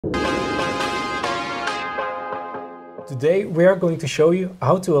Today we are going to show you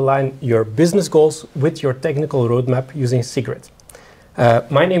how to align your business goals with your technical roadmap using SIG.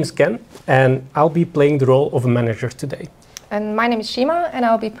 My name is Ken and I'll be playing the role of a manager today. And my name is Shima and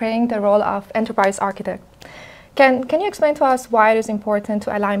I'll be playing the role of enterprise architect. Ken, can you explain to us why it is important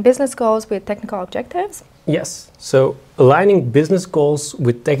to align business goals with technical objectives? Yes, so aligning business goals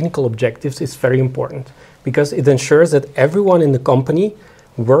with technical objectives is very important because it ensures that everyone in the company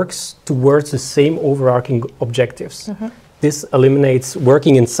works towards the same overarching objectives. This eliminates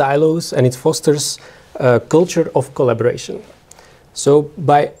working in silos and it fosters a culture of collaboration. So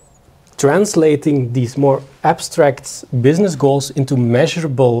by translating these more abstract business goals into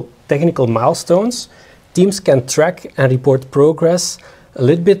measurable technical milestones, teams can track and report progress a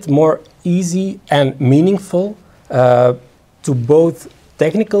little bit more easy and meaningful to both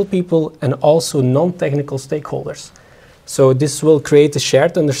technical people and also non-technical stakeholders. So this will create a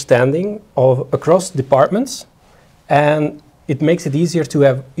shared understanding across departments, and it makes it easier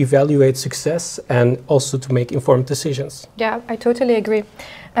to evaluate success and also to make informed decisions. Yeah, I totally agree.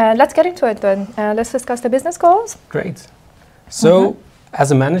 Let's get into it then. Let's discuss the business goals. Great. So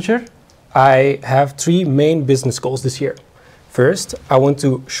as a manager, I have 3 main business goals this year. First, I want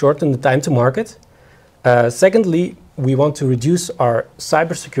to shorten the time to market. Secondly, we want to reduce our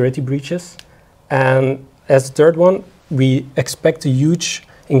cybersecurity breaches. And as the third one, we expect a huge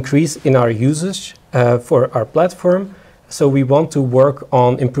increase in our usage for our platform. So we want to work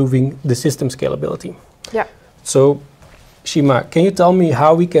on improving the system scalability. Yeah. So Shima, can you tell me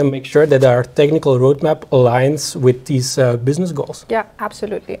how we can make sure that our technical roadmap aligns with these business goals? Yeah,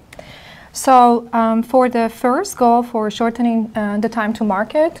 absolutely. So for the first goal, for shortening the time to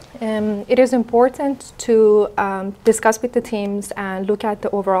market, it is important to discuss with the teams and look at the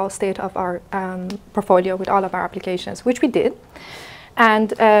overall state of our portfolio with all of our applications, which we did.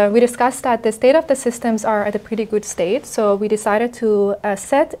 And we discussed that the state of the systems are at a pretty good state. So we decided to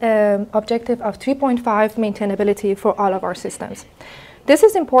set an objective of 3.5 maintainability for all of our systems. This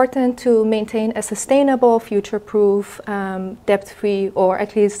is important to maintain a sustainable, future-proof, debt-free, or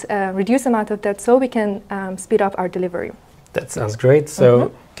at least reduce the amount of debt so we can speed up our delivery. That sounds great.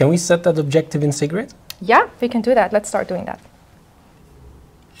 So can we set that objective in SIG? Yeah, we can do that. Let's start doing that.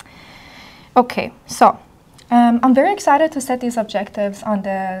 Okay, so I'm very excited to set these objectives on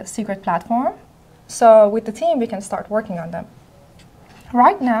the SIG platform. So with the team, we can start working on them.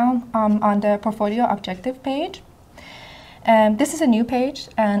 Right now, on the portfolio objective page, this is a new page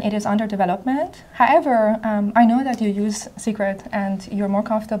and it is under development. However, I know that you use SIG and you're more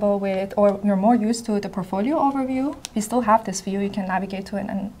comfortable with, or you're more used to the portfolio overview. We still have this view, you can navigate to it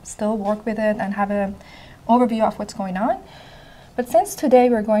and still work with it and have an overview of what's going on. But since today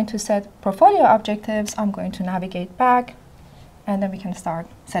we're going to set portfolio objectives, I'm going to navigate back and then we can start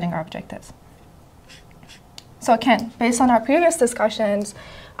setting our objectives. So Ken, based on our previous discussions,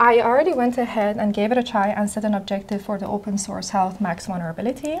 I already went ahead and gave it a try and set an objective for the open source health max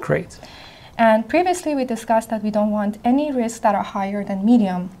vulnerability. Great. And previously we discussed that we don't want any risks that are higher than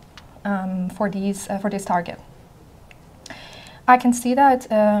medium for this target. I can see that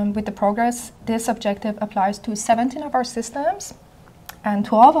with the progress, this objective applies to 17 of our systems and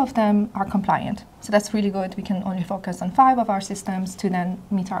 12 of them are compliant. So that's really good. We can only focus on 5 of our systems to then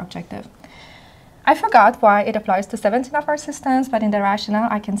meet our objective. I forgot why it applies to 17 of our systems, but in the rationale,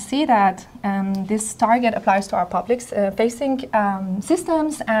 I can see that this target applies to our public-facing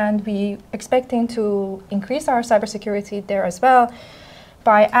systems, and we expecting to increase our cybersecurity there as well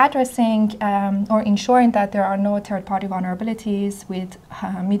by addressing or ensuring that there are no third-party vulnerabilities with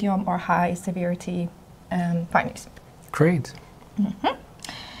medium or high severity findings. Great.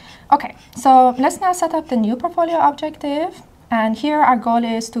 Okay, so let's now set up the new portfolio objective. And here our goal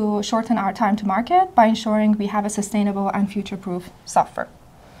is to shorten our time to market by ensuring we have a sustainable and future-proof software.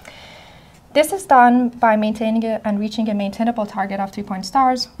 This is done by maintaining and reaching a maintainable target of 3 point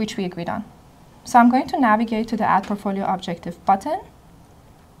stars, which we agreed on. So I'm going to navigate to the Add Portfolio Objective button.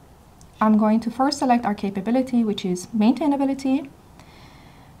 I'm going to first select our capability, which is maintainability.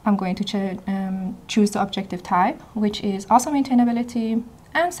 I'm going to choose the objective type, which is also maintainability,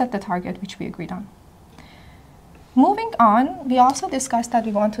 and set the target, which we agreed on. Moving on, we also discussed that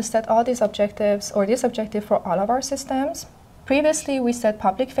we want to set all these objectives, or this objective, for all of our systems. Previously, we set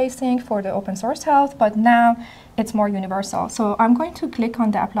public-facing for the open source health, but now it's more universal. So I'm going to click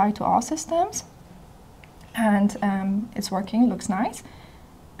on the Apply to All Systems, and it's working, looks nice.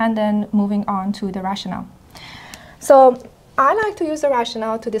 And then moving on to the rationale. So I like to use the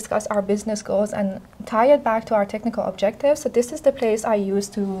rationale to discuss our business goals and tie it back to our technical objectives. So this is the place I use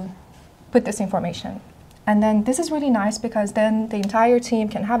to put this information. And then this is really nice because then the entire team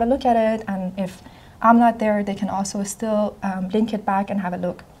can have a look at it, and if I'm not there, they can also still link it back and have a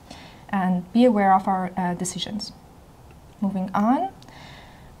look and be aware of our decisions. Moving on,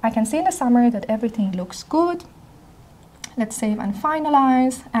 I can see in the summary that everything looks good. Let's save and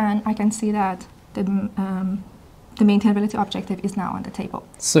finalize, and I can see that the maintainability objective is now on the table.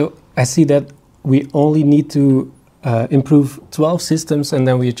 So I see that we only need to improve 12 systems and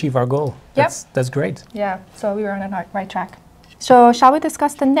then we achieve our goal. Yep. That's great. Yeah, so we were on the right track. So shall we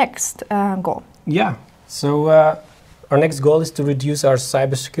discuss the next goal? Yeah, so our next goal is to reduce our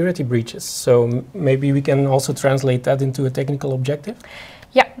cybersecurity breaches. So maybe we can also translate that into a technical objective?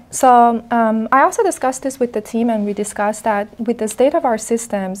 Yeah, so I also discussed this with the team, and we discussed that with the state of our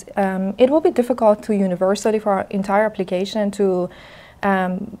systems, it will be difficult to universally for our entire application to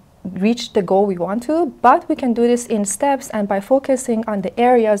reach the goal we want to, but we can do this in steps and by focusing on the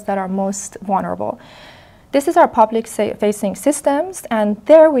areas that are most vulnerable. This is our public-facing systems, and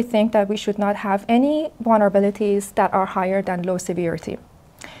there we think that we should not have any vulnerabilities that are higher than low severity.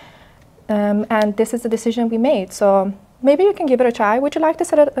 And this is the decision we made. So maybe you can give it a try. Would you like to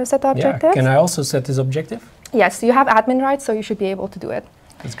set the objective? Yeah. Can I also set this objective? Yes, you have admin rights, so you should be able to do it.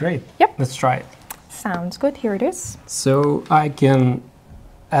 That's great. Yep. Let's try it. Sounds good. Here it is. So I can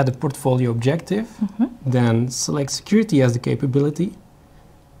add a portfolio objective, then select security as the capability.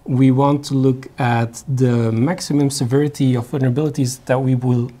 We want to look at the maximum severity of vulnerabilities that we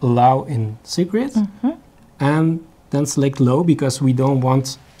will allow in secret, and then select low because we don't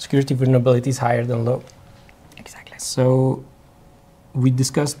want security vulnerabilities higher than low. Exactly. So we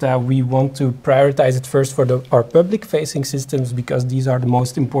discussed that we want to prioritize it first for our public-facing systems because these are the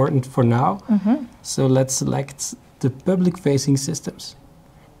most important for now. So let's select the public-facing systems.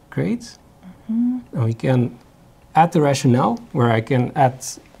 Great. And we can add the rationale where I can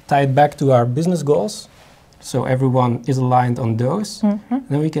tie it back to our business goals. So everyone is aligned on those.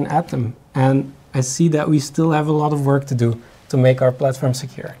 Then we can add them. And I see that we still have a lot of work to do to make our platform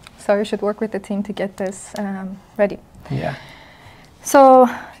secure. So you should work with the team to get this ready. Yeah. So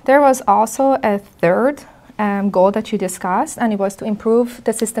there was also a third goal that you discussed, and it was to improve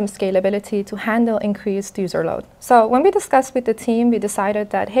the system scalability to handle increased user load. So when we discussed with the team, we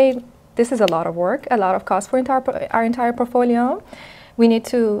decided that, hey, this is a lot of work, a lot of cost for our entire portfolio. We need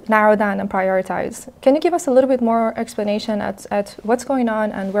to narrow down and prioritize. Can you give us a little bit more explanation at what's going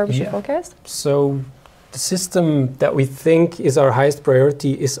on and where we should focus? So the system that we think is our highest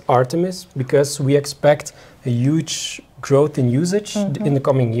priority is Artemis because we expect a huge growth in usage in the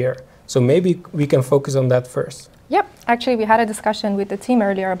coming year. So maybe we can focus on that first. Yep, actually we had a discussion with the team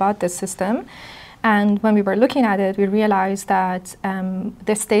earlier about this system. And when we were looking at it, we realized that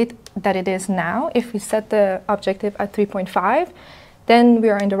the state that it is now, if we set the objective at 3.5, then we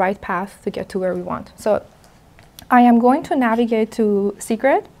are in the right path to get to where we want. So I am going to navigate to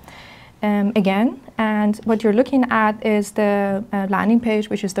secret again. And what you're looking at is the landing page,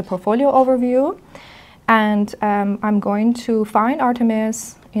 which is the portfolio overview. And I'm going to find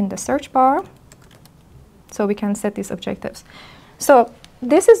Artemis in the search bar so we can set these objectives. So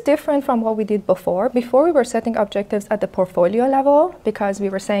this is different from what we did before. Before we were setting objectives at the portfolio level because we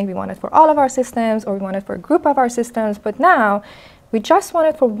were saying we want it for all of our systems or we want it for a group of our systems, but now we just want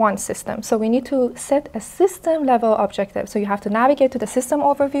it for one system. So we need to set a system level objective. So you have to navigate to the system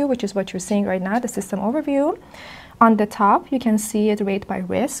overview, which is what you're seeing right now, the system overview. On the top, you can see it rate by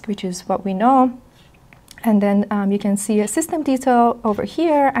risk, which is what we know. And then you can see a system detail over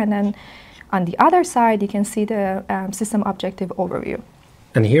here. And then on the other side, you can see the system objective overview.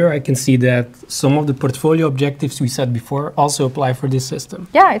 And here I can see that some of the portfolio objectives we set before also apply for this system.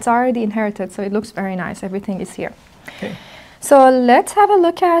 Yeah, it's already inherited, so it looks very nice. Everything is here. Okay. So let's have a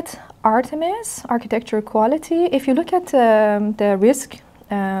look at Artemis, architecture quality. If you look at the risk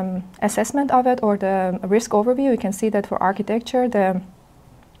assessment of it or the risk overview, you can see that for architecture, the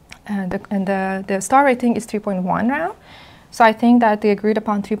star rating is 3.1 now. So I think that the agreed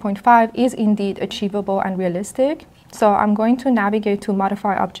upon 3.5 is indeed achievable and realistic. So I'm going to navigate to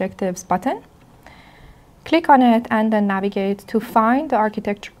Modify Objectives button. Click on it and then navigate to find the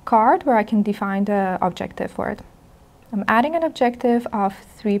architecture card where I can define the objective for it. I'm adding an objective of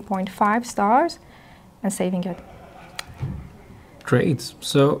 3.5 stars and saving it. Great.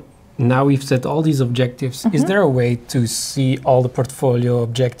 So now we've set all these objectives. Is there a way to see all the portfolio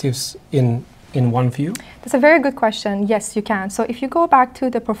objectives in one view? That's a very good question. Yes, you can. So if you go back to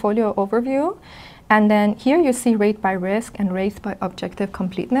the portfolio overview, and then here you see rate by risk and rate by objective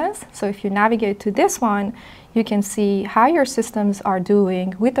completeness. So if you navigate to this one, you can see how your systems are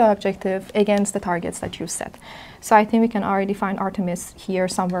doing with the objective against the targets that you set. So I think we can already find Artemis here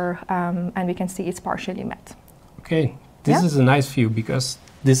somewhere, and we can see it's partially met. Okay, this is a nice view because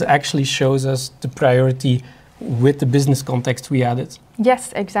this actually shows us the priority with the business context we added.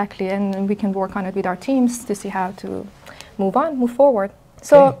 Yes, exactly. And we can work on it with our teams to see how to move forward.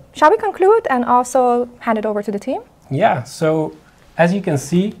 So shall we conclude and also hand it over to the team? Yeah, so as you can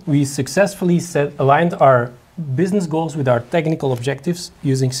see, we successfully aligned our business goals with our technical objectives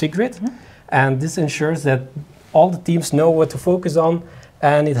using SIG. And this ensures that all the teams know what to focus on,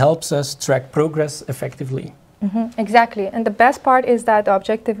 and it helps us track progress effectively. Exactly. And the best part is that the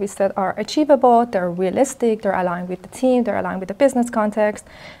objectives we set are achievable, they're realistic, they're aligned with the team, they're aligned with the business context,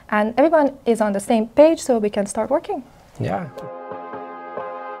 and everyone is on the same page so we can start working. Yeah.